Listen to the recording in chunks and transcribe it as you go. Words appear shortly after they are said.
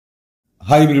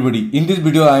Hi everybody, in this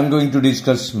video I am going to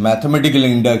discuss mathematical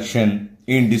induction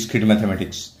in discrete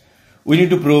mathematics. We need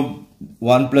to prove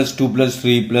 1 plus 2 plus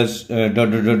 3 plus n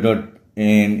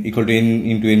equal to n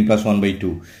into n plus 1 by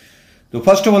 2. So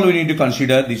first of all we need to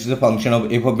consider this is a function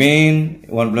of f of n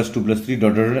 1 plus 2 plus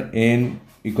 3 n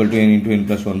equal to n into n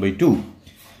plus 1 by 2.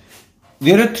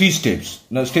 There are three steps.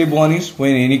 Now step 1 is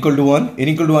when n equal to 1. N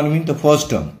equal to 1 means the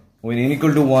first term. When n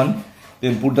equal to 1,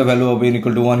 then put the value of n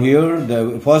equal to 1 here.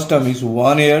 The first term is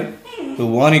 1 here. So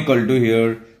 1 equal to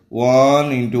here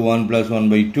 1 into 1 plus 1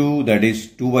 by 2, that is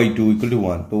 2 by 2 equal to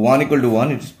 1. So 1 equal to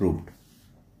 1, it is proved.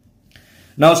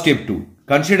 Now step 2.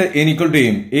 Consider n equal to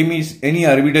m. M is any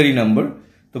arbitrary number.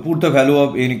 So put the value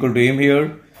of n equal to m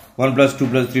here. 1 plus 2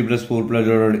 plus 3 plus 4 plus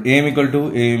m equal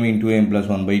to m into m plus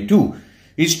 1 by 2.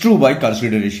 It's true by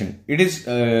consideration. It is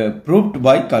proved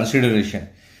by consideration.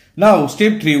 Now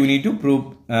step 3 we need to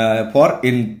prove for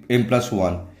n plus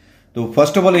 1. So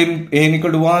first of all n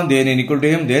equal to 1, then n equal to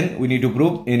m, then we need to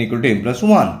prove n equal to m plus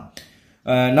 1.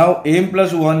 Now m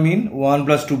plus 1 mean 1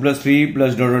 plus 2 plus 3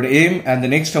 plus m, and the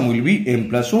next term will be m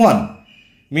plus 1.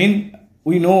 Mean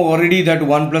we know already that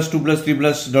 1 plus 2 plus 3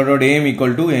 plus m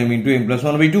equal to m into m plus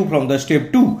 1 by 2 from the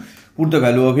step 2. Put the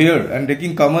value of here and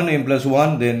taking common m plus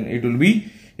 1, then it will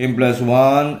be m plus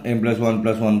 1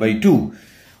 plus 1 by 2.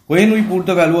 When we put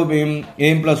the value of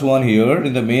m plus 1 here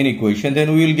in the main equation,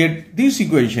 then we will get this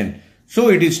equation. So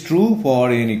it is true for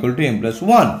n equal to m plus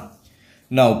 1.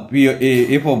 Now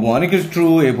f of 1 is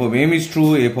true, f of m is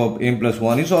true, f of m plus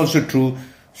 1 is also true.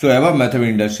 So above method of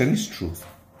induction is true.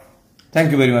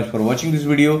 Thank you very much for watching this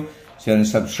video. Share and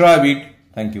subscribe it.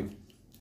 Thank you.